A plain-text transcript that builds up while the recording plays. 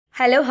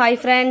Hello, hi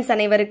friends,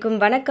 அனைவருக்கும்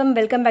வணக்கம்.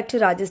 Welcome back to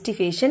ராஜஸ்டி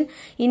fashion.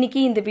 இன்னைக்கு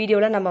இந்த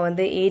வீடியோல நம்ம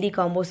வந்து AD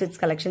காம்போசிட்ஸ்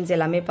கலெக்ஷன்ஸ்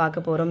எல்லாமே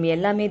பார்க்க போறோம்.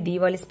 எல்லாமே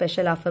தீபாவளி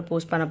ஸ்பெஷல் ஆஃபர்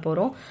போஸ்ட் பண்ண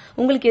போறோம்.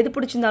 உங்களுக்கு எது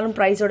பிடிச்சிருந்தாலும்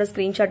பிரைஸோட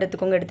ஸ்கிரீன்ஷாட்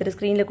எடுத்துக்கோங்க. எடுத்துட்டு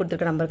ஸ்கிரீன்ல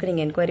கொடுத்திருக்க நம்பருக்கு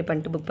நீங்க என்கொயரி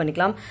பண்ணிட்டு புக்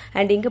பண்ணிக்கலாம்.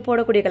 அண்ட் இங்க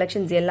போடக்கூடிய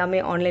கலெக்ஷன்ஸ் எல்லாமே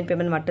ஆன்லைன்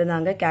பேமெண்ட்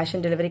மட்டும்தாங்க, கேஷ்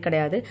ஆன் டெலிவரி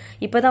கிடையாது.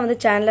 இப்பதான் வந்து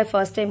சேனலை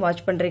ஃபர்ஸ்ட் டைம்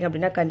வாட்ச் பண்றீங்க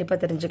அப்படின்னா கண்டிப்பா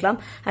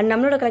தெரிஞ்சுக்கலாம். அண்ட்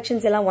நம்மளோட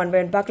கலெக்ஷன்ஸ் எல்லாம் ஒன்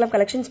பை ஒன் பார்க்கலாம்.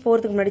 கலெக்ஷன்ஸ்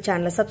போறதுக்கு முன்னாடி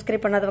சேனலை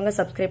சப்ஸ்கிரைப் பண்ணாதவங்க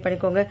சப்ஸ்கிரைப்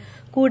பண்ணிக்கோங்க.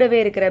 கூடவே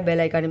இருக்கிற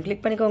பெல் ஐகானையும்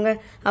கிளிக் பண்ணிக்கோங்க.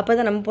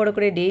 அப்பதான் நம்ம போடக்கூடிய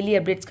டெய்லி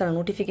அப்டேட்ஸ்க்கான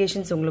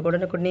நோட்டிஃபிகேஷன்ஸ் உங்களுக்கு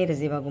உடனுக்குடனே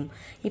ரிசீவ் ஆகும்.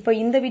 இப்போ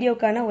இந்த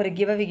வீடியோக்கான ஒரு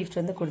கிவ் அவே கிஃப்ட்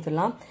வந்து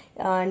கொடுத்துடலாம்.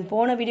 அண்ட்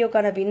போன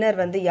வீடியோக்கான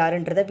வின்னர் வந்து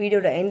யாருன்றதை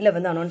வீடியோட எண்ட்ல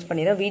வந்து அனௌன்ஸ்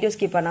பண்ணிடுறேன். வீடியோ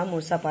ஸ்கிப் பண்ணாம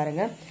முழுசா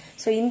பாருங்க.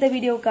 ஸோ இந்த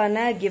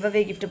வீடியோக்கான கிவ்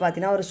அவே கிஃப்ட்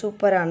பார்த்தீங்கன்னா ஒரு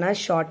சூப்பரான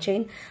ஷார்ட்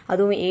செயின்,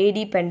 அதுவும்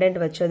ஏடி பெண்டன்ட்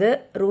வச்சது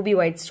ரூபி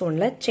ஒயிட்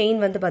ஸ்டோன்ல. செயின்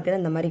வந்து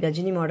பார்த்தீங்கன்னா இந்த மாதிரி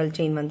கஜினி மாடல்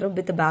செயின் வந்துடும்,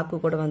 வித்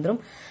பேக்கு கூட வந்துடும்.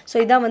 ஸோ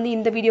இதான் வந்து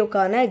இந்த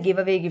வீடியோக்கான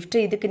கிவ் அவே கிஃப்ட்.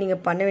 இதுக்கு நீங்க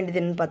பண்ண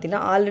வேண்டியது என்னன்னு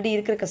பார்த்தீங்கன்னா, ஆல்ரெடி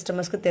இருக்கிற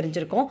கஸ்டமர்ஸ்க்கு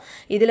தெரிஞ்சிருக்கும்.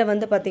 இதுல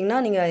வந்து பார்த்தீங்கன்னா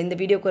நீங்க இந்த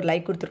வீடியோக்கு ஒரு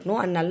லைக்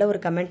கொடுத்துருக்கணும், அண்ட் நல்ல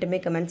ஒரு கமெண்ட்டுமே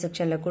கமெண்ட்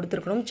செக்ஷன்ல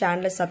கொடுத்துருக்கணும்.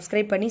 சேனலை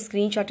சப்ஸ்கிரைப் பண்ணி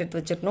ஸ்கிரீன்ஷாட்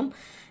எடுத்து வச்சுக்கணும்.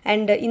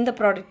 அண்ட் இந்த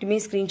ப்ராடக்ட்டுமே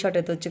ஸ்கிரீன்ஷாட்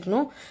எடுத்து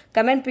வச்சுக்கணும்.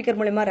 கமெண்ட் பிக்கர்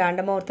மூலமா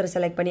ரேண்டமா ஒருத்தர்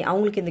செலக்ட் பண்ணி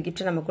அவங்களுக்கு இந்த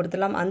கிஃப்ட் நம்ம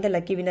கொடுத்துலாம். அந்த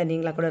லக்கி வின்னர்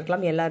நீங்களா கூட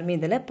இருக்கலாம். எல்லாருமே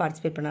இதில்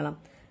பார்ட்டிசிபேட் பண்ணலாம்.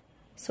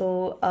 ஸோ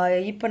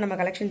இப்போ நம்ம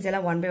கலெக்ஷன்ஸ்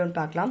எல்லாம் ஒன் பை ஒன்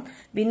பார்க்கலாம்.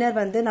 வின்னர்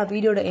வந்து நான்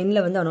வீடியோட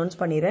எண்ட்ல வந்து அனௌன்ஸ்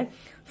பண்ணிடுறேன்.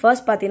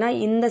 ஃபர்ஸ்ட் பார்த்தீங்கன்னா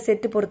இந்த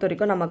செட்டு பொறுத்த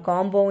வரைக்கும் நம்ம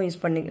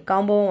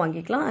காம்போவும்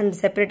வாங்கிக்கலாம் அண்ட்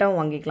செப்பரேட்டாகவும்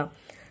வாங்கிக்கலாம்.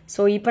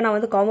 ஸோ இப்போ நான்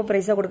வந்து காம்போ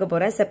ப்ரைஸாக கொடுக்க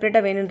போகிறேன்.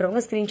 செப்பரேட்டாக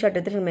வேணுன்றவங்க ஸ்க்ரீன்ஷாட்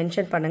எடுத்து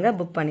மென்ஷன் பண்ணுங்க,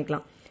 புக்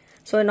பண்ணிக்கலாம்.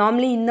 ஸோ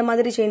நார்மலி இந்த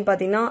மாதிரி செயின்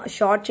பார்த்தீங்கன்னா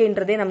ஷார்ட்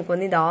செயின்றதே நமக்கு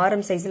வந்து இந்த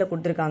ஆரம் சைஸில்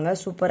கொடுத்துருக்காங்க.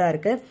 சூப்பராக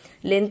இருக்கு.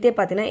 லென்த்தே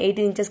பார்த்தீங்கன்னா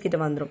 18 இன்ச்சஸ் கிட்ட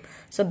வந்துடும்.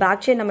 ஸோ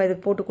பேக் செயின் நம்ம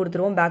இதுக்கு போட்டு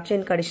கொடுத்துருவோம். பேக்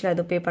செயின் அடிஷனல்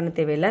எதுவும் பே பண்ண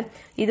தேவையில்லை.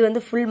 இது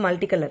வந்து ஃபுல்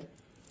மல்டி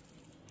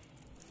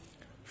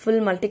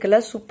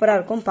கலர் சூப்பராக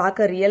இருக்கும்.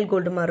 பார்க்க ரியல்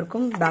கோல்டு மாதிரி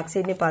இருக்கும். பேக்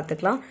சைட்லேயே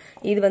பார்த்துக்கலாம்.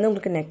 இது வந்து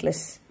உங்களுக்கு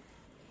நெக்லஸ்.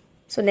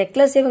 ஸோ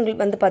நெக்லஸே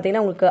உங்களுக்கு வந்து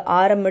பார்த்தீங்கன்னா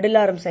உங்களுக்கு மிடில்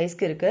ஆரம்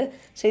சைஸ்க்கு இருக்கு.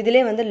 ஸோ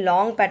இதுலேயே வந்து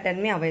லாங்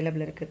பேட்டர்னுமே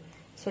அவைலபிள் இருக்கு.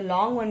 ஸோ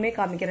லாங் ஒன்மே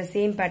காமிக்கிற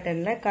சேம்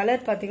பேட்டர்னில்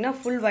கலர் பார்த்தீங்கன்னா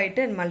full white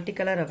and multi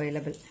colour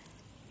available.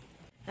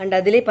 And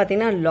அதிலே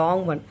பார்த்தீங்கன்னா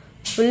லாங் ஒன்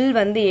ஃபுல்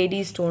வந்து ஏடி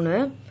ஸ்டோனு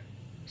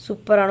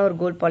சூப்பரான ஒரு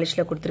கோல்ட்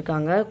பாலிஷில்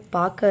கொடுத்துருக்காங்க.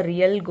 பார்க்க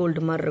ரியல்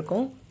கோல்டு மாதிரி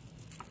இருக்கும்.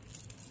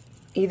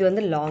 இது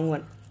வந்து லாங்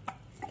ஒன்.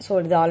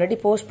 ஸோ இது ஆல்ரெடி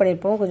போஸ்ட்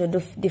பண்ணியிருப்போம். கொஞ்சம்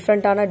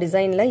டிஃப்ரெண்ட்டான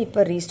டிசைனில்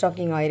இப்போ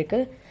ரீஸ்டாக்கிங் ஆயிருக்கு.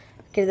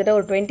 கிட்டத்தட்ட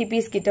ஒரு 20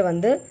 பீஸ் கிட்ட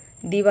வந்து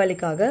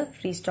தீபாவளிக்காக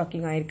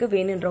ரீஸ்டாக்கிங் ஆயிருக்கு.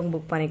 வேணுன்றவங்க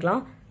புக்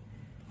பண்ணிக்கலாம்.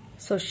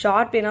 ஸோ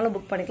ஷார்ட் வேணாலும்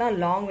புக் பண்ணிக்கலாம்,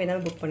 லாங்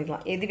வேணாலும் புக்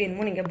பண்ணிக்கலாம். எது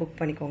வேணுமோ நீங்கள் புக்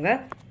பண்ணிக்கோங்க.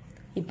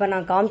 இப்போ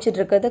நான் காமிச்சிட்டு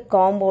இருக்கிறது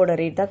காம்போட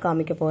ரேட் தான்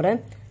காமிக்க போகிறேன்.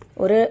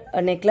 ஒரு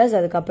நெக்லஸ்,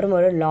 அதுக்கப்புறம்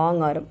ஒரு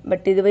லாங் ஆரம்.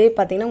 பட் இதுவே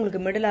பார்த்தீங்கன்னா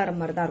உங்களுக்கு மிடில்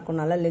ஆரம் மாதிரி தான்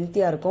இருக்கும். நல்லா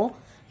லென்த்தியாக இருக்கும்.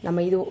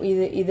 நம்ம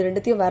இது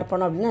ரெண்டுத்தையும் வேர்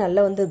பண்ணோம் அப்படின்னா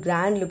நல்லா வந்து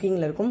கிராண்ட்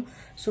லுக்கிங்கில் இருக்கும்.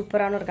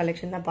 சூப்பரான ஒரு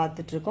கலெக்ஷன் தான்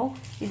பார்த்துட்டு இருக்கோம்.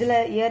 இதில்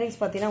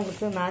இயரிங்ஸ் பார்த்தீங்கன்னா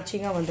உங்களுக்கு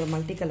மேட்சிங்காக வந்துடும்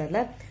மல்டி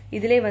கலரில்.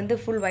 இதிலே வந்து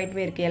ஃபுல்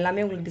ஒயிட்மே இருக்குது.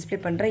 எல்லாமே உங்களுக்கு டிஸ்பிளே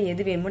பண்ணுறேன்.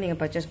 எது வேணுமோ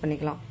நீங்கள் பர்ச்சேஸ்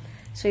பண்ணிக்கலாம்.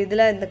 ஸோ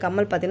இதில் இந்த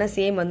கம்மல் பார்த்தீங்கன்னா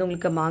சேம் வந்து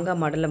உங்களுக்கு மாங்காய்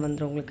மாடலில்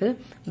வந்துடும். உங்களுக்கு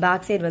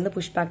பேக் சைடு வந்து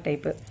புஷ் பேக்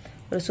டைப்பு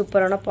ஒரு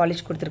சூப்பரான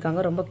பாலிஷ்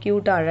கொடுத்துருக்காங்க. ரொம்ப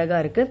க்யூட்டாக அழகாக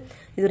இருக்குது.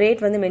 இது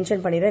ரேட் வந்து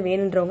மென்ஷன் பண்ணிடுறேன்.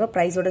 வேணுன்றவங்க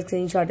ப்ரைஸோட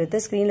ஸ்க்ரீன்ஷாட்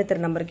எடுத்து ஸ்க்ரீனில்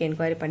தர நம்பருக்கு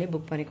என்கொயரி பண்ணி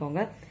புக்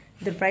பண்ணிக்கோங்க.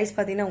 இது ப்ரைஸ்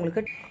பார்த்தீங்கன்னா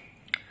உங்களுக்கு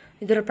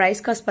இதோட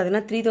ப்ரைஸ் காஸ்ட்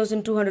பார்த்தீங்கன்னா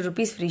 3200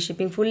 rupees ஃப்ரீ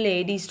ஷிப்பிங். ஃபுல்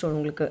ஏடி ஸ்டோன்,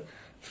 உங்களுக்கு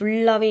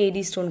ஃபுல்லாகவே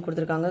ஏடி ஸ்டோன்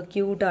கொடுத்துருக்காங்க.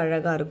 க்யூட்டாக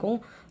அழகாக இருக்கும்.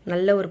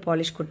 நல்ல ஒரு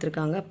பாலிஷ்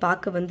கொடுத்துருக்காங்க.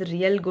 பார்க்க வந்து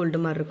ரியல் கோல்டு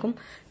மாதிரி இருக்கும்.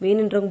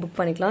 வேணுன்றவங்க புக்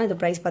பண்ணிக்கலாம். இது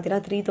ப்ரைஸ்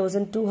பார்த்தீங்கன்னா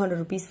 3200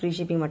 rupees ஃப்ரீ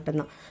ஷிப்பிங்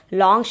மட்டும்தான்.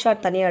 லாங்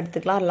ஷார்ட் தனியாக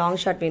எடுத்துக்கலாம். லாங்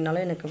ஷார்ட்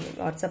வேணாலும் எனக்கு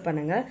வாட்ஸ்அப்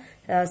பண்ணுங்கள்.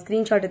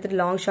 ஸ்க்ரீன்ஷாட் எடுத்துட்டு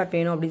லாங் ஷார்ட்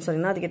வேணும் அப்படின்னு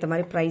சொன்னீங்கன்னா அதுக்கேற்ற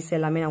மாதிரி ப்ரைஸ்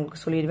எல்லாமே நான்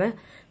உங்களுக்கு சொல்லிடுவேன்.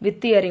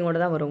 வித் இயரிங்கோட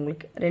தான் வரும்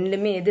உங்களுக்கு.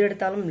 ரெண்டுமே எது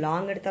எடுத்தாலும்,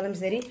 லாங் எடுத்தாலும்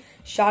சரி,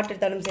 ஷார்ட்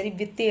எடுத்தாலும் சரி,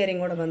 வித்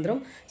இயரிங்கோட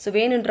வந்துடும். ஸோ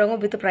வேணுன்றவங்க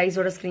வித்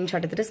ப்ரைஸோட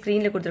ஸ்க்ரீன்ஷாட் எடுத்துட்டு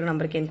ஸ்க்ரீனில் கொடுத்துருக்க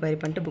நம்பருக்கு என்கொயரி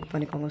பண்ணிட்டு புக்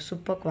பண்ணிக்கோங்க.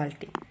 Super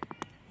quality,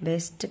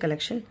 best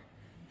collection.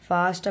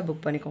 ஃபாஸ்ட்டாக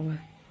புக் பண்ணிக்கோங்க.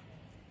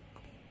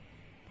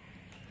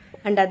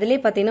 அண்ட் அதிலே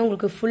பார்த்தீங்கன்னா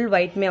உங்களுக்கு ஃபுல்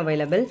ஒயிட்மே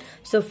அவைலபிள்.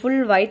 ஸோ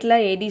ஃபுல் ஒயிட்டில்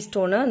ஏடி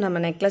ஸ்டோனு நம்ம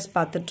நெக்லஸ்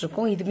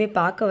பார்த்துட்ருக்கோம். இதுவுமே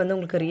பார்க்க வந்து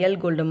உங்களுக்கு ரியல்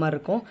கோல்டு மாதிரி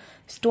இருக்கும்.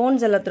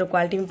 ஸ்டோன்ஸ் எல்லாத்தோட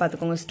குவாலிட்டியும்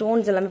பார்த்துக்கோங்க.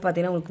 ஸ்டோன்ஸ் எல்லாமே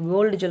பார்த்தீங்கன்னா உங்களுக்கு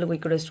கோல்டு ஜுவல்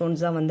வைக்கிற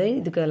ஸ்டோன்ஸ் தான் வந்து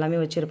இதுக்கு எல்லாமே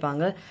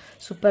வச்சுருப்பாங்க.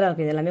 சூப்பராக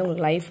இருக்குது. இது எல்லாமே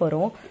உங்களுக்கு லைஃப்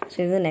வரும். ஸோ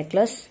இது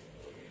நெக்லஸ்.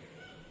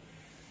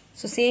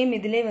 ஸோ சேம்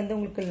இதிலே வந்து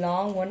உங்களுக்கு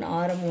லாங் ஒன்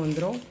ஆரமும்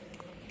வந்துடும்.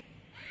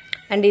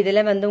 அண்ட்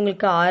இதில் வந்து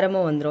உங்களுக்கு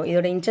ஆரமும் வந்துடும்.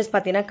 இதோட இன்ச்சஸ்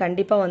பார்த்தீங்கன்னா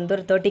கண்டிப்பாக வந்து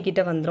ஒரு 30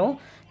 கிட்ட வந்துடும்.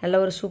 நல்ல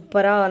ஒரு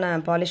சூப்பரான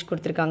பாலிஷ்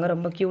கொடுத்துருக்காங்க.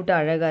 ரொம்ப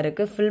க்யூட்டாக அழகாக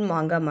இருக்குது. ஃபுல்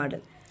மாங்காய்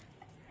மாடல்,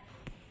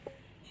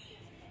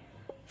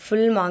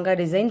 ஃபுல் மாங்காய்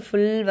டிசைன்,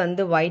 ஃபுல்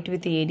வந்து ஒயிட்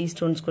வித் ஏடி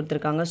ஸ்டோன்ஸ்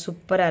கொடுத்துருக்காங்க.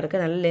 சூப்பராக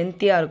இருக்குது. நல்ல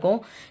லென்த்தியாக இருக்கும்.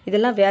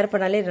 இதெல்லாம் வேர்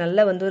பண்ணாலே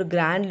நல்ல வந்து ஒரு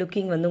கிராண்ட்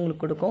லுக்கிங் வந்து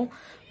உங்களுக்கு கொடுக்கும்.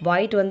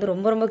 ஒயிட் வந்து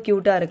ரொம்ப ரொம்ப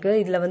க்யூட்டாக இருக்குது.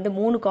 இதில் வந்து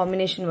 3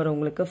 காம்பினேஷன் வரும்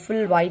உங்களுக்கு.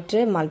 ஃபுல் ஒயிட்டு,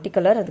 மல்டி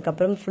கலர்,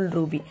 அதுக்கப்புறம் ஃபுல்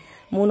ரூபி.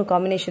 3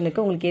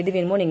 காம்பினேஷனுக்கு உங்களுக்கு எது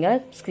வேணுமோ நீங்கள்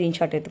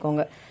ஸ்க்ரீன்ஷாட்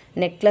எடுத்துக்கோங்க.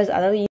 நெக்லஸ்,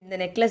 அதாவது இந்த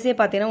நெக்லஸே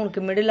பார்த்தீங்கன்னா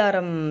உங்களுக்கு மிடில்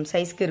ஆரம்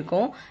சைஸ்க்கு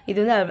இருக்கும். இது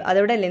வந்து அதை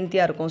விட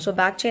லென்த்தியாக இருக்கும். ஸோ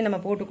பேக் செயின் நம்ம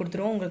போட்டு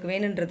கொடுத்துருவோம். உங்களுக்கு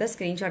வேணுன்றதை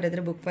ஸ்க்ரீன்ஷாட்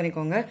எடுத்துகிட்டு புக்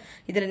பண்ணிக்கோங்க.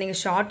 இதில் நீங்கள்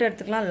ஷார்ட்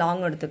எடுத்துக்கலாம்,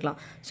 லாங் எடுத்துக்கலாம்.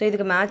 ஸோ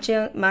இதுக்கு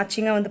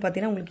மேட்சிங்காக வந்து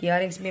பார்த்தீங்கன்னா உங்களுக்கு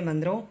இயரிங்ஸுமே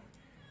வந்துடும்.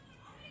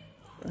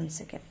 1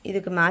 செகண்ட்.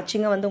 இதுக்கு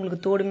மேட்சிங்காக வந்து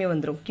உங்களுக்கு தோடுமே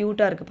வந்துடும்.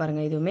 க்யூட்டாக இருக்குது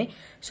பாருங்கள் இதுவுமே.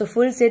 ஸோ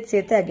ஃபுல் செட்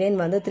சேர்த்து அகெயின்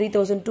வந்து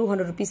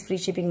 3200 rupees ஃப்ரீ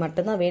ஷிப்பிங்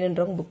மட்டும்தான்.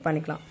 வேணுன்றவங்க புக்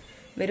பண்ணிக்கலாம்.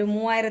 வெறும்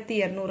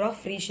 3200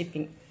 free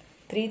shipping.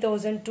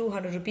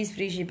 3200 rupees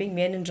free shipping.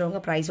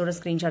 வேணுன்றவங்க ப்ரைஸோட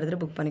ஸ்க்ரீன்ஷாட்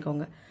எடுத்து புக்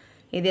பண்ணிக்கோங்க.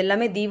 இது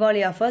எல்லாமே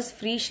தீபாவளி ஆஃபர்ஸ்,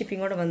 ஃப்ரீ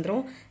ஷிப்பிங்கோட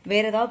வந்துடும்.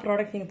 வேறு ஏதாவது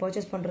ப்ராடக்ட் நீங்கள்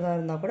பர்ச்சேஸ் பண்ணுறதா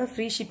இருந்தால் கூட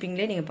ஃப்ரீ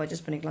ஷிப்பிங்லேயே நீங்கள்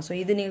பர்ச்சேஸ் பண்ணிக்கலாம். ஸோ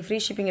இது நீங்கள் ஃப்ரீ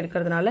ஷிப்பிங்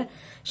எடுக்கிறதுனால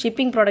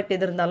ஷிப்பிங் ப்ராடக்ட்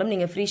எது இருந்தாலும்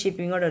நீங்கள் ஃப்ரீ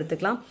ஷிப்பிங்கோட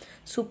எடுத்துக்கலாம்.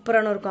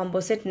 சூப்பரான ஒரு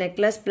காம்போ செட்,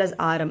 நெக்லஸ் ப்ளஸ்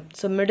ஆரம்.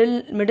 ஸோ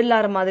மிடில்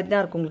ஆரம் மாதிரி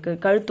தான் இருக்கும். உங்களுக்கு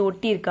கழுத்து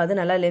ஒட்டி இருக்காது,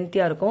 நல்லா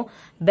லென்த்தியாக இருக்கும்.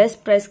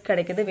 பெஸ்ட் ப்ரைஸ்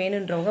கிடைக்குது.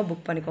 வேணுன்றவங்க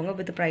புக் பண்ணிக்கோங்க.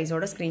 வித்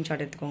ப்ரைஸோட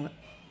ஸ்க்ரீன்ஷாட் எடுத்துக்கோங்க.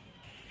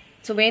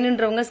 ஸோ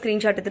வேணுன்றவங்க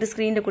ஸ்க்ரீன்ஷாட் எடுத்துகிட்டு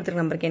ஸ்க்ரீனில்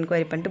கொடுத்துருக்க நம்பருக்கு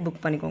என்கொயரி பண்ணிட்டு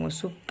புக் பண்ணிக்கோங்க.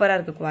 சூப்பராக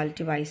இருக்குது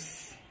குவாலிட்டி வைஸ்.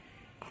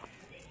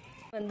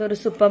 வந்து ஒரு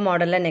சூப்பர்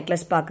மாடலில்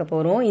நெக்லஸ் பார்க்க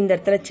போகிறோம். இந்த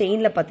இடத்துல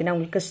செயினில் பார்த்தீங்கன்னா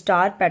உங்களுக்கு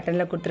ஸ்டார்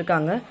பேட்டர்னில்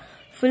கொடுத்துருக்காங்க.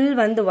 ஃபுல்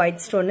வந்து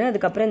ஒயிட் ஸ்டோனு.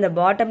 அதுக்கப்புறம் இந்த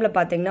பாட்டமில்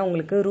பார்த்தீங்கன்னா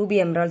உங்களுக்கு ரூபி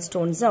எம்ரால்ட்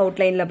ஸ்டோன்ஸ்,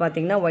 அவுட்லைனில்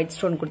பார்த்தீங்கன்னா ஒயிட்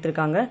ஸ்டோன்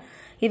கொடுத்துருக்காங்க.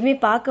 இதுவுமே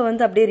பார்க்க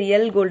வந்து அப்படியே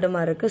ரியல் கோல்டு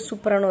மாதிரி இருக்குது.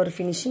 சூப்பரான ஒரு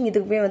ஃபினிஷிங்.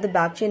 இதுக்குமே வந்து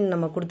பேக் செயின்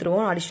நம்ம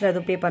கொடுத்துருவோம். அடிஷனல்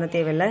எதுவும் பே பண்ண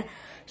தேவையில்லை.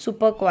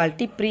 Super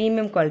quality,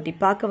 premium quality.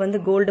 பார்க்க வந்து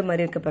கோல்டு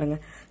மாதிரி இருக்க பாருங்க.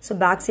 ஸோ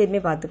பேக்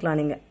சைடுமே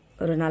பார்த்துக்கலாம் நீங்கள்.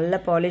 ஒரு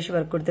நல்ல பாலிஷ்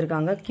ஒர்க்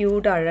கொடுத்துருக்காங்க.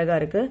 க்யூட்டாக அழகாக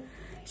இருக்குது.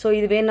 ஸோ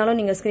இது வேணாலும்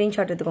நீங்கள்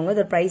ஸ்க்ரீன்ஷாட் எடுத்துக்கோங்க.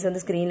 இதோட ப்ரைஸ்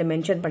வந்து ஸ்க்ரீனில்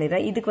மென்ஷன்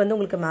பண்ணிடுறேன். இதுக்கு வந்து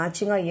உங்களுக்கு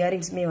மேட்சிங்காக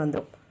இயரிங்ஸுமே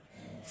வந்துடும்.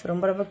 ஸோ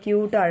ரொம்ப ரொம்ப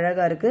க்யூட்டாக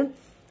அழகாக இருக்குது.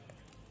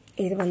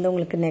 இது வந்து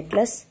உங்களுக்கு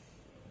நெக்லஸ்.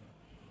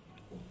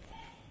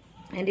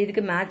 அண்ட்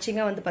இதுக்கு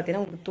மேட்சிங்காக வந்து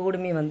பார்த்தீங்கன்னா உங்களுக்கு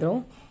தோடுமே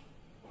வந்துடும்.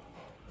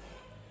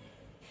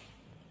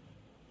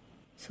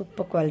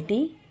 Super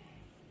quality.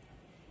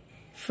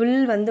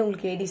 ஃபுல் வந்து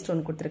உங்களுக்கு ஏடி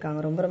ஸ்டோன்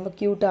கொடுத்துருக்காங்க. ரொம்ப ரொம்ப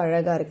க்யூட்டாக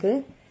அழகாக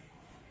இருக்குது.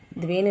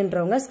 இது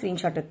வேணுன்றவங்க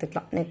ஸ்க்ரீன்ஷாட்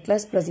எடுத்துக்கலாம்.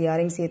 நெக்லஸ் ப்ளஸ்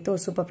இயரிங் சேர்த்து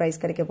ஒரு சூப்பர் ப்ரைஸ்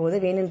கிடைக்க போகுது.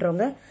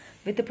 வேணுன்றவங்க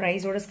வித்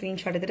ப்ரைஸோட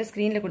ஸ்க்ரீன்ஷாட் எடுத்துட்டு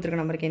ஸ்க்ரீனில்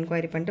கொடுத்துருக்க நம்பருக்கு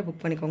என்கொயரி பண்ணிட்டு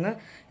புக் பண்ணிக்கோங்க.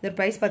 இதோட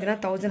ப்ரைஸ்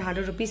பார்த்தீங்கன்னா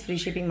 1100 rupees ஃப்ரீ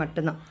ஷிப்பிங்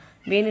மட்டும்தான்.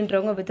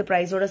 வேணுன்றவங்க வித்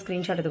ப்ரைஸோட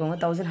ஸ்க்ரீன்ஷாட் எடுத்துக்கோங்க.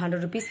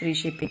 1100 rupees ஃப்ரீ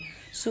ஷிப்பிங்.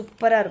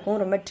 சூப்பராக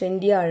இருக்கும். ரொம்ப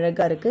ட்ரெண்டியாக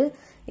அழகாக இருக்குது.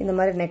 இந்த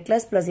மாதிரி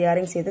நெக்லஸ் ப்ளஸ்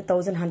இயரிங் சேர்த்து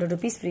 1100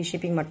 rupees ஃப்ரீ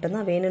ஷிப்பிங்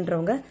மட்டும்தான்.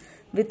 வேணுன்றவங்க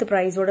வித்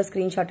ப்ரைஸோட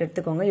ஸ்க்ரீன்ஷாட்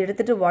எடுத்துக்கோங்க.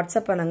 எடுத்துட்டு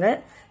வாட்ஸ்அப் பண்ணுங்க.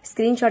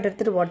 ஸ்க்ரீன்ஷாட்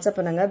எடுத்துட்டு வாட்ஸ்அப்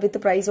பண்ணுங்க. வித்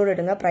ப்ரைஸோட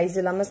எடுங்க. ப்ரைஸ்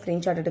இல்லாமல்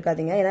ஸ்க்ரீன்ஷாட்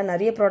எடுக்காதீங்க. ஏன்னா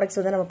நிறைய ப்ராடக்ட்ஸ்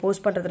வந்து நம்ம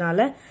போஸ்ட்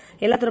பண்ணுறதுனால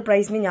எல்லாத்தோட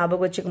ப்ரைஸுமே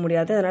ஞாபகம் வச்சுக்க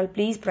முடியாது. அதனால்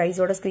ப்ளீஸ்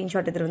ப்ரைஸோட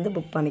ஸ்க்ரீன்ஷாட் எடுத்துட்டு வந்து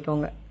புக்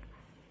பண்ணிக்கோங்க.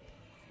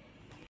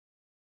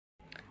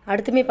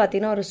 அடுத்துமே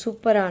பார்த்தீங்கன்னா ஒரு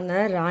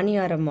சூப்பரான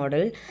ராணியாரம்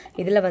மாடல்.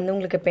 இதில் வந்து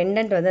உங்களுக்கு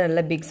பெண்டன்ட் வந்து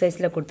நல்ல பிக்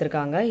சைஸில்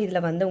கொடுத்துருக்காங்க.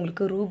 இதில் வந்து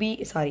உங்களுக்கு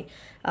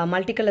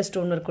மல்டி கலர்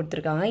ஸ்டோன் ஒர்க்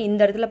கொடுத்துருக்காங்க.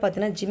 இந்த இடத்துல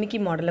பார்த்தீங்கன்னா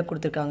ஜிமிக்கி மாடலில்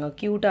கொடுத்துருக்காங்க.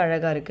 க்யூட்டாக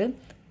அழகாக இருக்குது.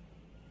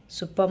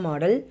 Super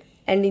model.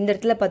 அண்ட் இந்த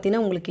இடத்துல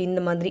பார்த்தீங்கன்னா உங்களுக்கு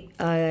இந்த மாதிரி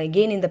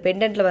அகெயின் இந்த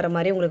பெண்டன்ட்டில் வர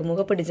மாதிரி உங்களுக்கு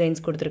முகப்பு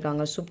டிசைன்ஸ்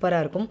கொடுத்துருக்காங்க.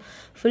 சூப்பராக இருக்கும்.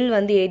 ஃபுல்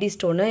வந்து ஏடி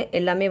ஸ்டோனு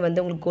எல்லாமே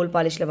வந்து உங்களுக்கு கோல்ட்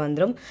பாலிஷில்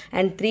வந்துடும்.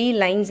 அண்ட் 3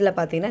 லைன்ஸில்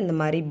பார்த்தீங்கன்னா இந்த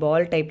மாதிரி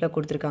பால் டைப்பில்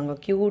கொடுத்துருக்காங்க.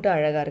 க்யூட்டாக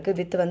அழகாக இருக்குது.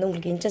 வித் வந்து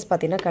உங்களுக்கு இன்ச்சஸ்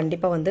பார்த்தீங்கன்னா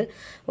கண்டிப்பாக வந்து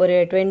ஒரு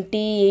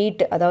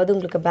 28, அதாவது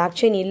உங்களுக்கு பேக்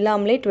செயின்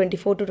இல்லாமலே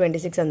 24 to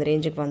 26 அந்த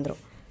ரேஞ்சுக்கு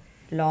வந்துடும்.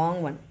 Long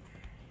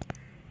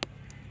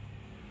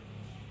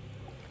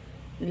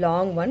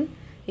one.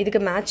 இதுக்கு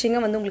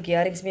மேட்சிங்காக வந்து உங்களுக்கு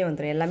இயரிங்ஸுமே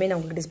வந்துடும். எல்லாமே நான்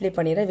உங்களுக்கு டிஸ்பிளே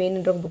பண்ணிடுறேன்.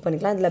 வேணுன்றவங்க புக்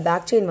பண்ணிக்கலாம். இதில்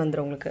பேக் செயின்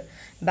வந்துடும். உங்களுக்கு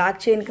பேக்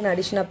செயினுக்கு நான்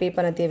அடிஷனாக பே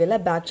பண்ண தேவையில்லை.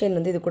 பேக் செயின்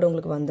வந்து இது கூட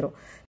உங்களுக்கு வந்துடும்.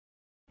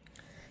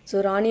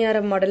 ஸோ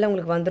ராணியாரம் மாடலில்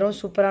உங்களுக்கு வந்துடும்.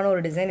 சூப்பரான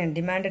ஒரு டிசைன் அண்ட்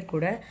டிமாண்டட்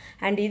கூட.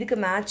 அண்ட் இதுக்கு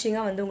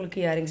மேட்சிங்காக வந்து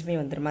உங்களுக்கு இயரிங்ஸுமே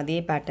வந்துடும் அதே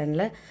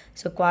பேட்டர்னில்.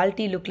 So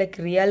quality look like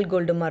real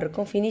gold மாதிரி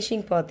இருக்கும்.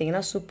 ஃபினிஷிங்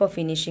பார்த்தீங்கன்னா சூப்பர்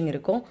ஃபினிஷிங்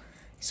இருக்கும்.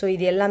 ஸோ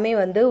இது எல்லாமே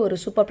வந்து ஒரு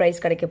சூப்பர்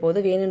ப்ரைஸ் கிடைக்க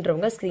போகுது.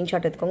 வேணுன்றவங்க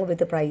ஸ்க்ரீன்ஷாட் எடுத்துக்கோங்க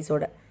வித்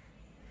ப்ரைஸோட.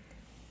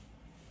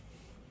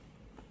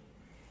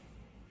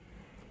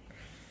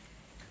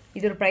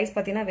 இதோட ப்ரைஸ்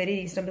பார்த்தீங்கன்னா very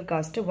reasonable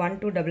cost.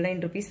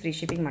 1299 rupees free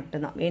shipping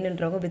மட்டும்தான்.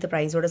 வேணுன்றவங்க வித்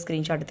ப்ரைஸோட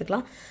ஸ்க்ரீன்ஷாட்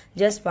எடுத்துக்கலாம்.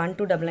 Just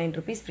 1299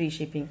 rupees free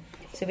shipping.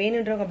 So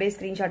வேணுன்றவங்க அப்படியே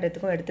ஸ்க்ரீன்ஷாட்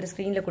எடுத்துட்டு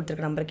ஸ்க்ரீனில்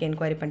கொடுத்துருக்க நம்பருக்கு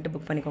என்கொயரி பண்ணிட்டு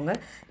புக் பண்ணிக்கோங்க.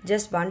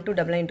 Just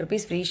 1299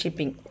 rupees free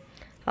shipping.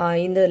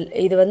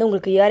 இது வந்து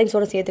உங்களுக்கு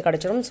இயரிங்ஸோட சேர்த்து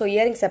கிடச்சிடும். ஸோ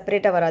இயரிங்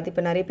செப்பரேட்டாக வராது.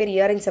 இப்போ நிறைய பேர்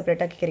இயரிங்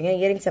செப்பரேட்டாக கேட்குறீங்க.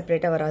 இயரிங்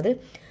செப்பரேட்டாக வராது.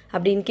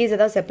 அப்படி இன்கேஸ்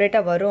ஏதாவது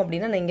செப்பரேட்டாக வரும்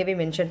அப்படின்னா நான் இங்கேயே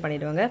மென்ஷன்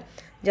பண்ணிவிடுவாங்க.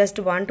 Just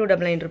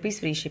 1299 rupees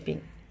free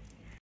shipping.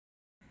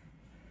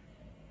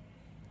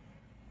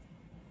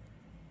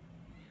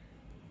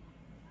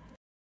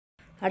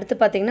 அடுத்து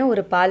பார்த்தீங்கன்னா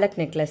ஒரு பாலக்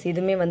நெக்லஸ்.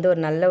 இதுவுமே வந்து ஒரு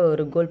நல்ல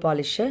ஒரு கோல்ட்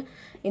பாலிஷு.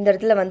 இந்த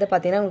இடத்துல வந்து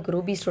பார்த்தீங்கன்னா உங்களுக்கு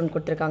ரூபி ஸ்டோன்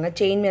கொடுத்துருக்காங்க.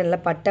 செயின் நல்ல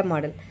பட்டை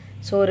மாடல்.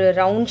 ஸோ ஒரு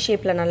ரவுண்ட்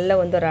ஷேப்பில் நல்ல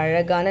வந்து ஒரு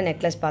அழகான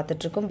நெக்லஸ்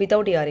பார்த்துட்ருக்கோம்.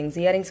 வித்தவுட்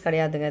இயரிங்ஸ்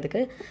கிடையாதுங்க.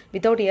 அதுக்கு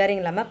வித்தவுட்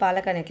இயரிங் இல்லாமல்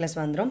பாலக்கா நெக்லஸ்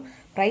வந்துடும்.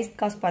 ப்ரைஸ்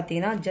காஸ்ட்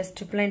பார்த்தீங்கன்னா ஜஸ்ட்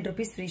 999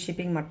 rupees ஃப்ரீ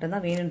ஷிப்பிங்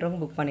மட்டும்தான்.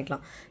 வேணுன்றவங்க புக்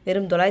பண்ணிக்கலாம்.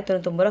 வெறும்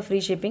 999 ரூபா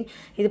ஃப்ரீ ஷிப்பிங்.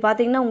 இது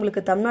பார்த்தீங்கன்னா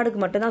உங்களுக்கு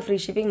தமிழ்நாடுக்கு மட்டும்தான் ஃப்ரீ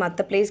ஷிப்பிங்.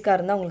 மற்ற பிளேஸ்க்காக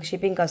இருந்தால் உங்களுக்கு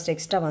ஷிப்பிங் காஸ்ட்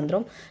எக்ஸ்ட்ரா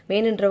வந்துடும்.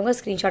 வேணுன்றவங்க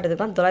ஸ்க்ரீன்ஷாட்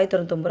எடுத்துக்கலாம்.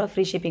 999 ரூபா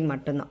ஃப்ரீ ஷிப்பிங்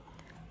மட்டும்தான்.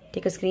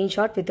 Take a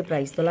screenshot with the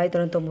price.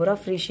 999 ரூபா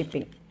free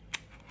shipping.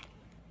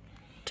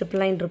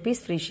 999 rupees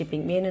free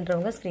shipping.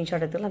 வேணுன்றவங்க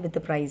ஸ்க்ரீன்ஷாட் எடுத்துக்கலாம் வித்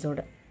ப்ரைஸோட.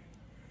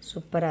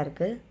 சூப்பராக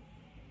இருக்குது.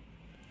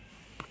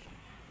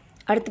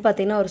 அடுத்து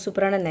பார்த்தீங்கன்னா ஒரு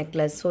சூப்பரான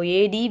necklace. So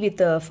AD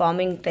with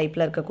farming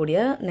டைப்பில் இருக்கக்கூடிய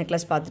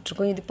நெக்லஸ்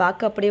பார்த்துட்ருக்கோம். இது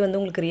பார்க்க அப்படியே வந்து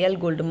உங்களுக்கு ரியல்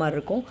கோல்டு மாதிரி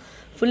இருக்கும்.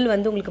 ஃபுல்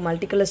வந்து உங்களுக்கு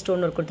மல்டி கலர்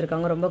ஸ்டோன் ஒர்க்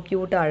கொடுத்துருக்காங்க. ரொம்ப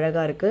க்யூட்டாக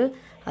அழகாக இருக்குது.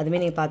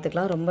 அதுவுமே நீங்கள்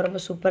பார்த்துக்கலாம். ரொம்ப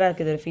ரொம்ப சூப்பராக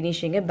இருக்குது இது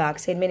ஃபினிஷிங்கு.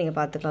 பேக் சைடுமே நீங்கள்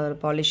பார்த்துக்கலாம் ஒரு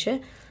பாலிஷு.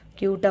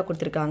 க்யூட்டாக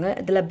கொடுத்துருக்காங்க.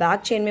 இதில்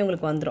பேக் செயினுமே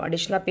உங்களுக்கு வந்துடும்,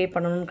 அடிஷ்னலாக பே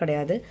பண்ணணும்னு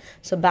கிடையாது.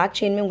 ஸோ பேக்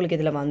செயினுமே உங்களுக்கு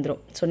இதில்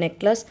வந்துடும். ஸோ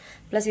நெக்லஸ்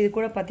ப்ளஸ் இது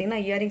கூட பார்த்தீங்கன்னா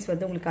இயரிங்ஸ்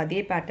வந்து உங்களுக்கு அதே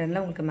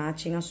பேட்டர்னில் உங்களுக்கு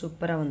மேட்சிங்காக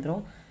சூப்பராக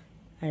வந்துடும்.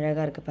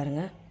 அழகாக இருக்குது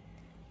பாருங்கள்.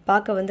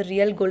 பார்க்க வந்து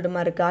ரியல் கோல்டு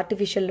மாதிரி இருக்குது.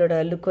 ஆர்டிஃபிஷியலோட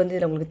லுக் வந்து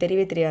இதில் உங்களுக்கு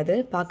தெரியவே தெரியாது.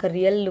 பார்க்க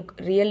ரியல்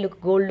லுக்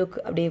கோல்டு லுக்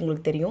அப்படியே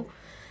உங்களுக்கு தெரியும்.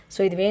 ஸோ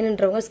இது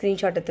வேணுன்றவங்க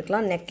ஸ்க்ரீன்ஷாட்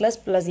எடுத்துக்கலாம். நெக்லஸ்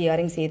ப்ளஸ்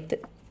இயரிங்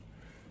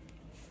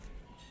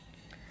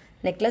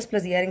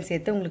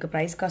சேர்த்து உங்களுக்கு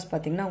ப்ரைஸ் காஸ்ட்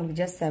பார்த்தீங்கன்னா உங்களுக்கு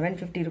ஜஸ்ட்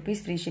 750 rupees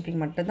ஃப்ரீ ஷிப்பிங்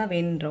மட்டும்தான்.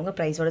 வேணுன்றவங்க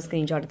ப்ரைஸோட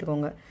ஸ்க்ரீன்ஷாட்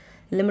எடுத்துக்கோங்க.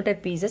 Limited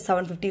pieces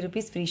 750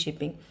 rupees free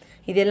shipping.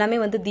 இது எல்லாமே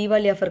வந்து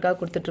தீபாவளி ஆஃபருக்காக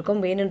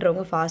கொடுத்துட்ருக்கோம்.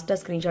 வேணுன்றவங்க ஃபாஸ்ட்டாக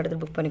ஸ்க்ரீன்ஷாட்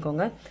எடுத்து புக்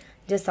பண்ணிக்கோங்க.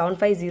 Just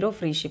 750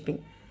 free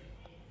shipping.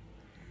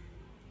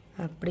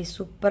 அப்படி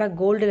சூப்பராக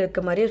கோல்டில்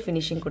இருக்க மாதிரி ஒரு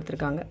ஃபினிஷிங்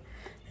கொடுத்துருக்காங்க.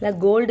 இல்லை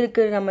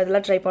கோல்டுக்கு நம்ம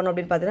இதெல்லாம் ட்ரை பண்ணோம்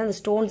அப்படின்னு பார்த்தீங்கன்னா அந்த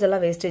ஸ்டோன்ஸ்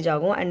எல்லாம் வேஸ்டேஜ்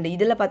ஆகும். அண்ட்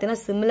இதில்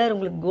பார்த்தீங்கன்னா சிமிலர்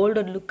உங்களுக்கு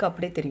கோல்டோட லுக்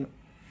அப்படியே தெரியும்.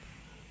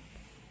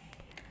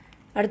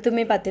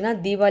 அடுத்துமே பார்த்தீங்கன்னா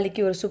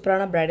தீபாவளிக்கு ஒரு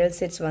சூப்பரான பிரைடல்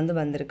செட்ஸ் வந்து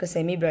வந்திருக்கு.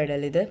 செமி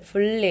பிரைடல் இது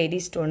ஃபுல் லேடி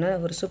ஸ்டோனு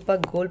ஒரு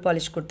சூப்பர் கோல்ட்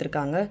பாலிஷ்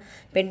கொடுத்துருக்காங்க.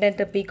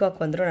 பெண்டன்ட்டு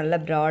பீகாக் வந்துடும், நல்லா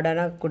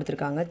ப்ராடான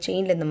கொடுத்துருக்காங்க.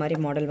 செயினில் இந்த மாதிரி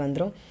மாடல்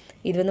வந்துடும்.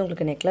 இது வந்து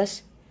உங்களுக்கு நெக்லஸ்.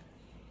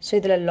 ஸோ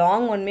இதில்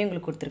லாங் ஒன்மே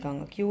உங்களுக்கு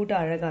கொடுத்துருக்காங்க.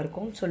 க்யூட்டாக அழகாக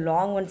இருக்கும். So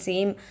long one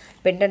same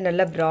pendant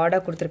நல்லா ப்ராடாக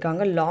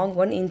கொடுத்துருக்காங்க. லாங்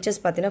ஒன் இன்ச்சஸ்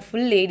பார்த்தீங்கன்னா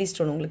ஃபுல் லேடி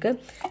ஸ்டோன் உங்களுக்கு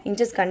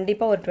இன்ச்சஸ்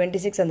கண்டிப்பாக ஒரு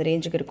 26 அந்த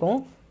ரேஞ்சுக்கு இருக்கும்.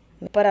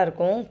 சூப்பராக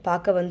இருக்கும்.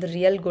 பார்க்க வந்து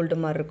ரியல் கோல்டு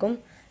மாதிரி இருக்கும்.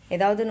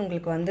 ஏதாவது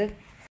உங்களுக்கு வந்து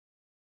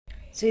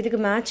ஸோ இதுக்கு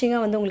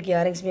மேட்சிங்காக வந்து உங்களுக்கு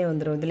இயரிங்ஸுமே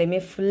வந்துடும். இதுலேயுமே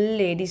ஃபுல்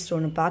லேடி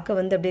ஸ்டோன் பார்க்க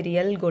வந்து அப்படியே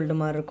ரியல் கோல்டு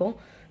மாதிரி இருக்கும்.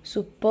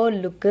 சூப்பர்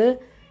லுக்கு.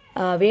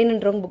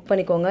 வேணுன்றவங்க புக்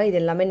பண்ணிக்கோங்க. இது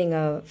எல்லாமே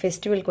நீங்கள்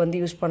ஃபெஸ்டிவலுக்கு வந்து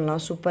யூஸ்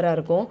பண்ணலாம். சூப்பராக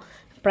இருக்கும்.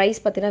 ப்ரைஸ்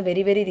பார்த்தீங்கன்னா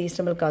வெரி வெரி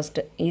ரீசனபிள்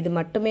காஸ்ட்டு. இது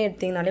மட்டுமே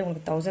எடுத்திங்கனாலே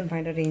உங்களுக்கு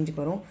 1500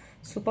 ரேஞ்சுக்கு வரும்.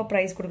 சூப்பர்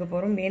ப்ரைஸ் கொடுக்க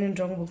போகிறோம்.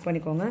 வேணுன்றவங்க புக்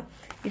பண்ணிக்கோங்க.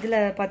 இதில்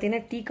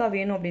பார்த்தீங்கன்னா டீக்கா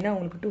வேணும் அப்படின்னா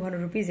உங்களுக்கு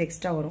 200 rupees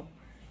எக்ஸ்ட்ரா வரும்.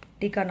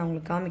 டீக்கா நான்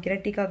உங்களுக்கு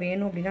காமிக்கிறேன். டீக்கா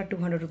வேணும் அப்படின்னா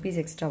 200 rupees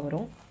எக்ஸ்ட்ரா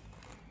வரும்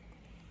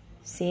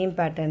சேம்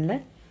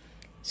பேட்டர்னில்.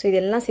 ஸோ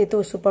இதெல்லாம் சேர்த்து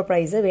ஒரு சூப்பர்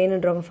ப்ரைஸு.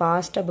 வேணுன்றவங்க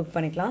ஃபாஸ்ட்டாக புக்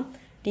பண்ணிக்கலாம்.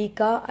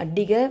 டீக்கா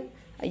அட்டிகை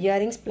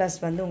இயரிங்ஸ் ப்ளஸ்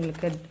வந்து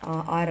உங்களுக்கு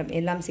ஆரம்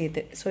எல்லாம்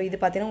சேர்த்து. ஸோ இது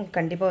பார்த்தீங்கன்னா உங்களுக்கு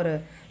கண்டிப்பாக ஒரு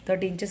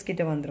 30 inches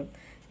கிட்ட வந்துடும்.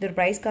 இது ஒரு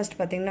ப்ரைஸ் காஸ்ட்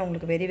பார்த்தீங்கன்னா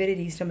உங்களுக்கு very very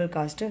reasonable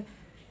cost.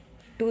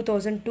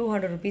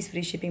 2200 rupees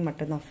free shipping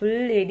மட்டும்தான்.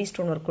 ஃபுல் ஏடி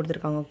ஸ்டோன் ஒர்க்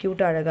கொடுத்துருக்காங்க.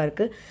 க்யூட்டாக அழகாக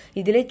இருக்குது.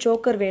 இதிலே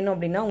சோக்கர் வேணும்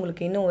அப்படின்னா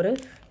உங்களுக்கு இன்னும் ஒரு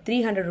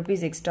 300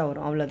 rupees எக்ஸ்ட்ரா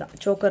வரும். அவ்வளோதான்.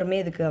 சோக்கருமே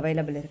இதுக்கு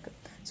அவைலபிள் இருக்குது.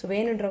 ஸோ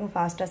வேணுன்றவங்க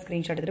ஃபாஸ்ட்டாக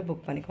ஸ்க்ரீன்ஷாட் எடுத்துகிட்டு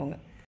புக் பண்ணிக்கோங்க.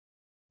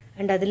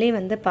 அண்ட் அதுலேயே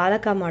வந்து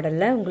பாலக்கா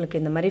மாடலில் உங்களுக்கு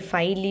இந்த மாதிரி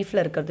 5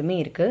 லீஃபில் இருக்கிறதுமே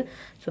இருக்குது.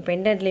 ஸோ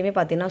பெண்டன்ட்லேயுமே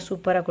பார்த்தீங்கன்னா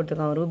சூப்பராக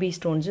கொடுத்துருக்காங்க. Ruby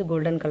stones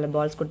golden colour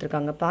balls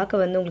கொடுத்துருக்காங்க.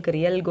 பார்க்க வந்து உங்களுக்கு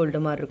ரியல்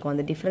கோல்டு மாதிரி இருக்கும்.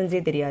 அந்த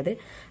டிஃப்ரென்ஸே தெரியாது.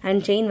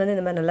 அண்ட் செயின் வந்து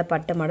இந்த மாதிரி நல்லா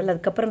பட்ட மாடல்.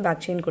 அதுக்கப்புறம்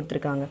பேக் செயின்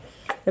கொடுத்துருக்காங்க.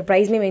 இந்த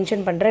ப்ரைஸ்மே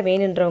மென்ஷன் பண்ணுறேன்.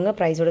 வேணுன்றவங்க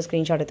ப்ரைஸோட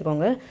ஸ்க்ரீன்ஷாட்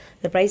எடுத்துக்கோங்க.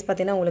 இந்த ப்ரைஸ்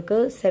பார்த்தீங்கன்னா உங்களுக்கு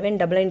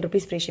 799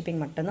 rupees ஃப்ரீ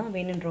ஷிப்பிங் மட்டும்தான்.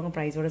 வேணுன்றவங்க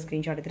ப்ரைஸோட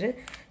ஸ்க்ரீன்ஷாட் எடுத்துகிட்டு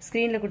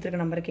ஸ்க்ரீனில்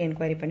கொடுத்துருக்க நம்பருக்கு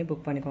என்கொயரி பண்ணி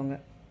புக் பண்ணிக்கோங்க.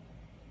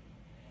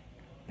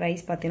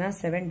 ப்ரைஸ் பார்த்தீங்கன்னா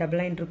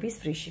 799 rupees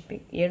free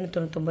shipping.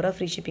 799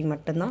 free shipping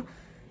மட்டும்தான்.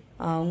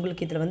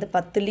 உங்களுக்கு இதில் வந்து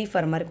 10 லீஃப்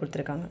வர மாதிரி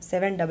கொடுத்துருக்காங்க.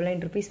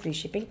 799 rupees ஃப்ரீ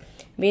ஷிப்பிங்.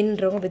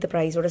 வேணுன்றவங்க வித்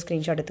ப்ரைஸோட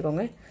ஸ்க்ரீன்ஷாட்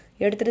எடுத்துக்கோங்க.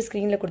 எடுத்துகிட்டு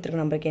ஸ்க்ரீனில்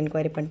கொடுத்துருக்க நம்பருக்கு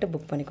என்கொயரி பண்ணிட்டு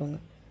புக் பண்ணிக்கோங்க.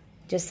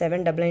 Just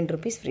 799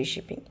 rupees free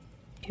shipping.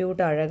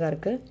 க்யூட்டாக அழகாக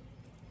இருக்குது.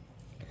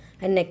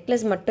 அண்ட்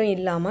நெக்லஸ் மட்டும்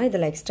இல்லாமல்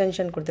இதில்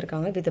எக்ஸ்டென்ஷன்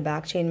கொடுத்துருக்காங்க. வித்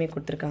பேக் செயின்மே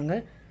கொடுத்துருக்காங்க.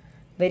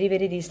 Very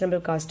very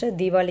reasonable cost.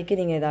 தீபாவளிக்கு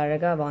நீங்கள் இதை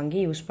அழகாக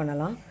வாங்கி யூஸ்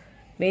பண்ணலாம்.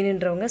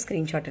 வேணுன்றவங்க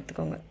ஸ்க்ரீன்ஷாட்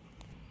எடுத்துக்கோங்க.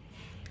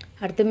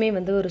 அடுத்துமே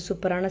வந்து ஒரு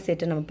சூப்பரான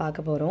செட்டு நம்ம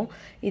பார்க்க போகிறோம்.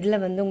 இதில்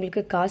வந்து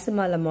உங்களுக்கு காசு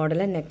மாலை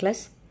மாடலில்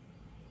நெக்லஸ்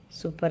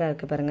சூப்பராக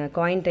இருக்குது பாருங்கள்.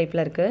 காயின்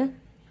டைப்பில் இருக்குது.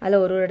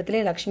 அதில் ஒரு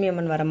இடத்துலையும் லக்ஷ்மி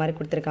அம்மன் வர மாதிரி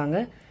கொடுத்துருக்காங்க.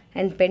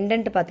 அண்ட்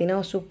பெண்டன்ட்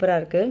பார்த்தீங்கன்னா சூப்பராக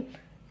இருக்குது.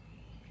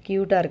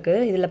 க்யூட்டாக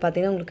இருக்குது. இதில்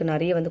பார்த்தீங்கன்னா உங்களுக்கு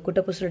நிறைய வந்து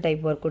குட்டப்புசுல்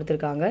டைப் ஒர்க்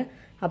கொடுத்துருக்காங்க.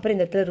 அப்புறம்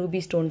இந்த இடத்துல ரூபி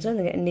ஸ்டோன்ஸு,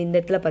 இந்த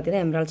இடத்துல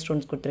பார்த்தீங்கன்னா எம்ரால்ட்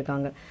ஸ்டோன்ஸ்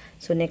கொடுத்துருக்காங்க.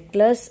 ஸோ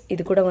நெக்லஸ்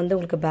இது கூட வந்து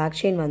உங்களுக்கு பேக்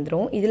செயின்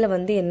வந்துடும். இதில்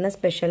வந்து என்ன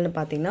ஸ்பெஷல்னு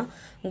பார்த்தீங்கன்னா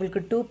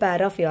உங்களுக்கு 2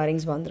 pair ஆஃப்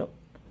இயரிங்ஸ் வந்துடும்.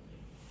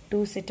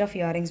 2 set ஆஃப்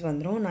இயரிங்ஸ்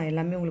வந்துடும். நான்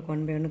எல்லாமே உங்களுக்கு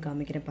 1 by 1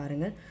 காமிக்கிறேன்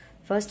பாருங்கள்.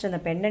 ஃபர்ஸ்ட் அந்த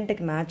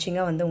பெண்டன்ட்டுக்கு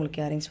மேட்சிங்காக வந்து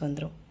உங்களுக்கு இயரிங்ஸ்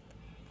வந்துடும்.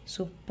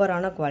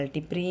 சூப்பரான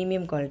குவாலிட்டி,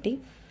 ப்ரீமியம் குவாலிட்டி.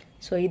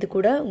 ஸோ இது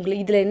கூட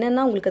உங்களுக்கு இதில்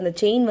என்னென்னா உங்களுக்கு அந்த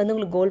செயின் வந்து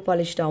உங்களுக்கு கோல்ட்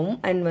பாலிஷ்ட் ஆகும்.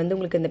 அண்ட் வந்து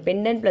உங்களுக்கு இந்த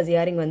பெண்டன்ட் ப்ளஸ்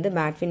இயரிங் வந்து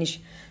matte finish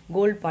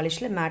gold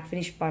பாலிஷில் matte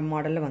finish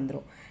மாடலில்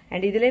வந்துடும்.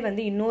 அண்ட் இதிலே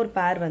வந்து இன்னொரு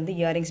பேர் வந்து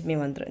இயரிங்ஸுமே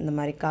வந்துடும். இந்த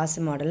மாதிரி காசு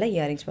மாடலில்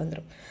இயரிங்ஸ்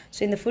வந்துடும். ஸோ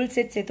இந்த ஃபுல்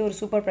செட் சேர்த்து ஒரு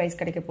சூப்பர் ப்ரைஸ்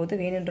கிடைக்க போது.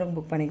 வேணுன்றவங்க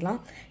புக் பண்ணிக்கலாம்.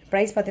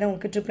 ப்ரைஸ் பார்த்தீங்கன்னா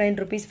உங்களுக்கு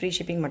 999 rupees ஃப்ரீ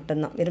ஷிப்பிங்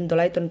மட்டும்தான். வெறும்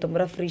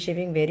 999 free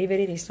shipping. Very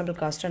very reasonable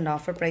cost and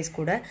offer price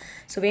கூட.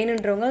 ஸோ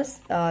வேணுன்றவங்க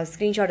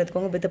ஸ்க்ரீன்ஷாட்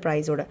எடுத்துக்கோங்க with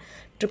ப்ரைஸோட.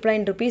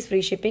 999 rupees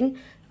free shipping.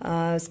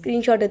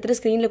 Screenshot எடுத்துகிட்டு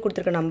ஸ்க்ரீனில்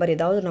கொடுத்துருக்க நம்பர்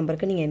ஏதாவது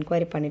நம்பருக்கு நீங்கள்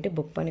என்கொயரி பண்ணிவிட்டு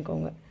புக்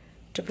பண்ணிக்கோங்க.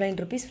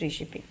 999 rupees ஃப்ரீ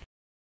ஷிப்பிங்.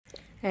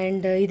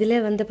 அண்ட் இதில்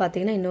வந்து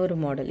பார்த்தீங்கன்னா இன்னொரு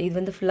மாடல். இது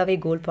வந்து ஃபுல்லாகவே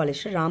கோல்ட்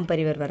பாலிஷ் ராம்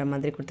பரிவர் வர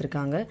மாதிரி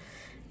கொடுத்துருக்காங்க.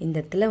 இந்த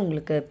இடத்துல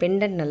உங்களுக்கு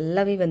பெண்டன்ட்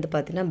நல்லாவே வந்து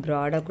பார்த்தீங்கன்னா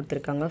ப்ராடாக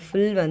கொடுத்துருக்காங்க.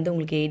 ஃபுல் வந்து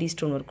உங்களுக்கு ஏடி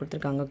ஸ்டோன் ஒர்க்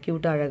கொடுத்துருக்காங்க.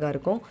 க்யூட்டாக அழகாக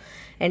இருக்கும்.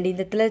 அண்ட்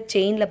இந்த இடத்துல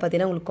செயினில்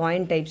பார்த்தீங்கன்னா உங்களுக்கு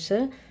காயின் டைப்ஸு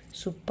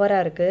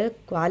சூப்பராக இருக்குது.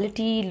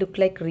 Quality look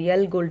like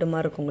real gold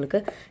மாதிரி இருக்கும் உங்களுக்கு.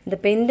 இந்த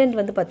பெண்டன்ட்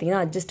வந்து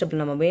பார்த்தீங்கன்னா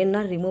அட்ஜஸ்டபிள், நம்ம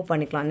வேணும்னா ரிமூவ்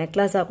பண்ணிக்கலாம்.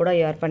 நெக்லஸாக கூட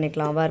வேர்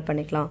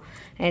பண்ணிக்கலாம்.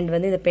 அண்ட்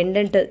வந்து இந்த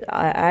பெண்டன்ட்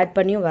ஆட்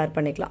பண்ணியும் வேர்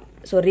பண்ணிக்கலாம்.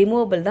 ஸோ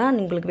ரிமூவபிள்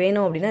தான், உங்களுக்கு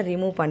வேணும் அப்படின்னா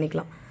ரிமூவ்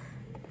பண்ணிக்கலாம்.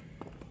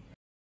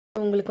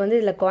 உங்களுக்கு வந்து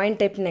இதில் காயின்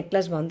டைப்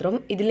நெக்லஸ் வந்துடும்.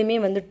 இதுலேயுமே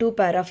வந்து 2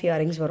 பேர் ஆஃப்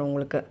இயரிங்ஸ் வரும்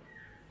உங்களுக்கு.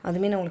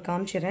 அதுவுமே நான் உங்களுக்கு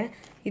காமிச்சிடுறேன்.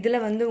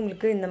 இதில் வந்து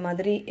உங்களுக்கு இந்த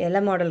மாதிரி எலை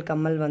மாடல்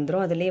கம்மல்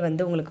வந்துடும். அதுலேயே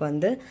வந்து உங்களுக்கு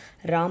வந்து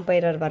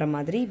ராம்பைரர் வர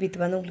மாதிரி வித்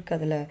வந்து உங்களுக்கு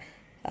அதில்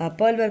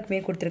பேர்ல் ஒர்க்குமே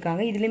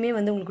கொடுத்துருக்காங்க. இதுலேயுமே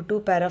வந்து உங்களுக்கு 2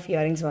 பேர் ஆஃப்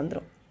இயரிங்ஸ்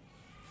வந்துடும்.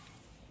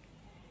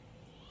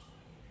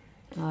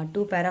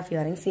 2 pair of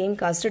earrings same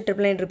cost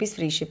 ₹999 rupees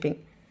free shipping.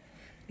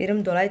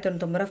 வெறும்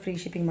 $999 ஃப்ரீ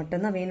ஷிப்பிங்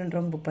மட்டும்தான்.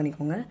 வேணுன்றவங்க புக்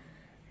பண்ணிக்கோங்க.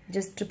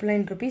 Just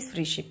 $999 rupees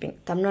free shipping.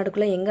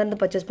 தமிழ்நாடுக்குள்ளே எங்கேருந்து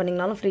பர்ச்சேஸ்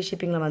பண்ணிங்கனாலும் ஃப்ரீ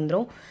ஷிப்பிங்கில்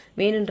வந்துடும்.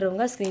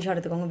 வேணுன்றவங்க ஸ்க்ரீன்ஷாட்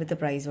எடுத்துக்கோங்க with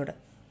ப்ரைஸோட.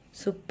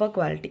 Super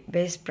quality,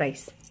 best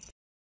price.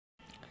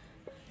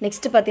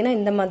 Next பார்த்தீங்கன்னா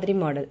இந்த மாதிரி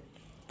model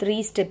 3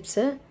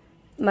 steps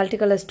multi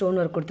colour stone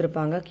work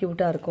கொடுத்துருப்பாங்க.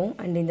 க்யூட்டாக இருக்கும்.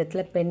 அண்ட் இந்த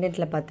இடத்துல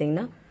பெண்டென்ட்டில்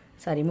பார்த்தீங்கன்னா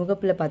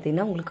முகப்பில்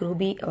பார்த்தீங்கன்னா உங்களுக்கு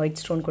ரூபி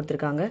ஒயிட் ஸ்டோன்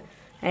கொடுத்துருக்காங்க.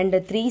 அண்ட்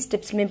 3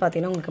 ஸ்டெப்ஸுமே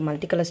பார்த்தீங்கன்னா உங்களுக்கு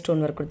மல்டி கலர்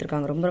ஸ்டோன் ஒர்க்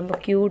கொடுத்துருக்காங்க. ரொம்ப ரொம்ப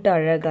க்யூட்டாக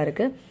அழகாக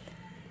இருக்குது.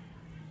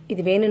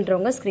 இது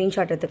வேணுன்றவங்க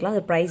ஸ்க்ரீன்ஷாட் எடுத்துக்கலாம்.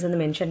 அது ப்ரைஸ் வந்து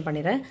மென்ஷன்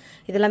பண்ணிடுறேன்.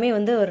 இதெல்லாமே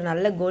வந்து ஒரு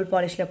நல்ல கோல்ட்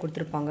பாலிஷில்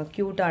கொடுத்துருப்பாங்க.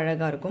 க்யூட்டாக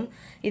அழகாக இருக்கும்.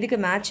 இதுக்கு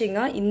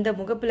மேட்சிங்காக இந்த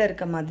முகப்பில்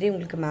இருக்க மாதிரி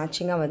உங்களுக்கு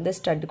மேட்சிங்காக வந்து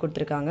ஸ்டட்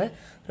கொடுத்துருக்காங்க.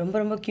 ரொம்ப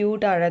ரொம்ப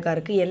க்யூட்டாக அழகாக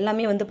இருக்குது.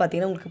 எல்லாமே வந்து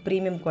பார்த்திங்கன்னா உங்களுக்கு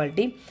premium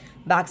quality.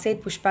 Back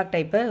side pushback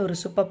type ஒரு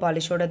சூப்பர்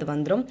பாலிஷோடு அது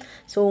வந்துடும்.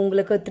 ஸோ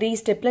உங்களுக்கு 3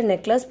 ஸ்டெப்பில்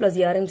நெக்லஸ் ப்ளஸ்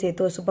இயரிங்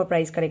சேர்த்து ஒரு சூப்பர்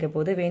ப்ரைஸ் கிடைக்க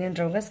போகுது.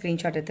 வேணுன்றவங்க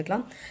ஸ்க்ரீன்ஷாட்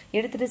எடுத்துக்கலாம்.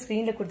 எடுத்துகிட்டு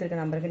ஸ்க்ரீனில் கொடுத்துருக்க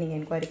நம்பருக்கு நீங்கள்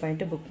என்கொயரி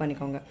பண்ணிவிட்டு புக்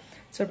பண்ணிக்கோங்க.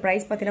 ஸோ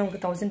ப்ரைஸ் பார்த்தீங்கன்னா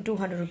உங்களுக்கு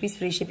 $1200 rupees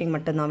ஃப்ரீ ஷிப்பிங்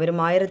மட்டும்தான்.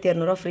 வெறும்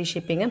 $1200 ஃப்ரீ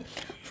ஷிப்பிங்கு.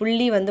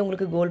 ஃபுல்லி வந்து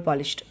உங்களுக்கு gold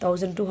polished.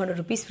 $1200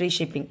 rupees free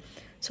shipping.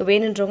 So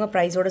வேணுன்றவங்க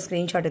ப்ரைஸோட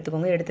ஸ்க்ரீன்ஷாட்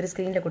எடுத்துக்கோங்க. எடுத்துகிட்டு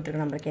ஸ்க்ரீனில்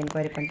கொடுத்துருக்க நம்பருக்கு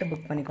என்கொயரி பண்ணிட்டு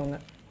புக் பண்ணிக்கோங்க.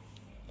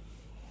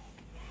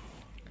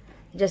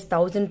 ஜஸ்ட்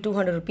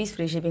 $1200 rupees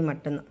ஃப்ரீ ஷிப்பிங்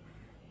மட்டும்தான்.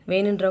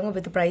 வேணுன்றவங்க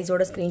வித்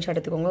ப்ரைஸோட ஸ்க்ரீன்ஷாட்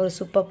எடுத்துக்கோங்க. ஒரு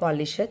super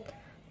polish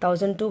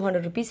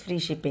 $1200 rupees free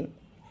shipping.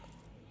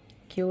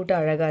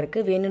 க்யூட்டாக அழகாக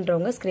இருக்குது.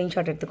 வேணுன்றவங்க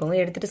ஸ்க்ரீன்ஷாட் எடுத்துக்கோங்க.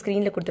 எடுத்துகிட்டு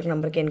ஸ்க்ரீனில் கொடுத்துருக்க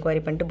நம்பருக்கு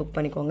என்கொயரி பண்ணிட்டு புக்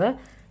பண்ணிக்கோங்க.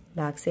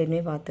 பேக்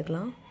சைடுமே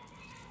பார்த்துக்கலாம்.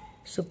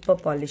 Super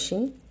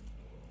polishing.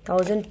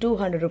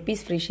 $1200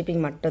 rupees free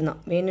shipping மட்டும்தான்.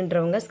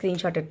 வேணுன்றவங்க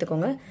ஸ்க்ரீன்ஷாட்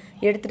எடுத்துக்கோங்க.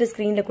 எடுத்துகிட்டு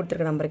ஸ்க்ரீனில்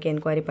கொடுத்துருக்க நம்பருக்கு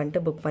என்கொயரி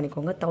பண்ணிட்டு புக்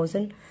பண்ணிக்கோங்க.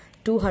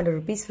 $1200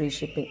 rupees free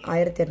shipping.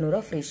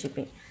 $1200 free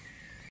shipping.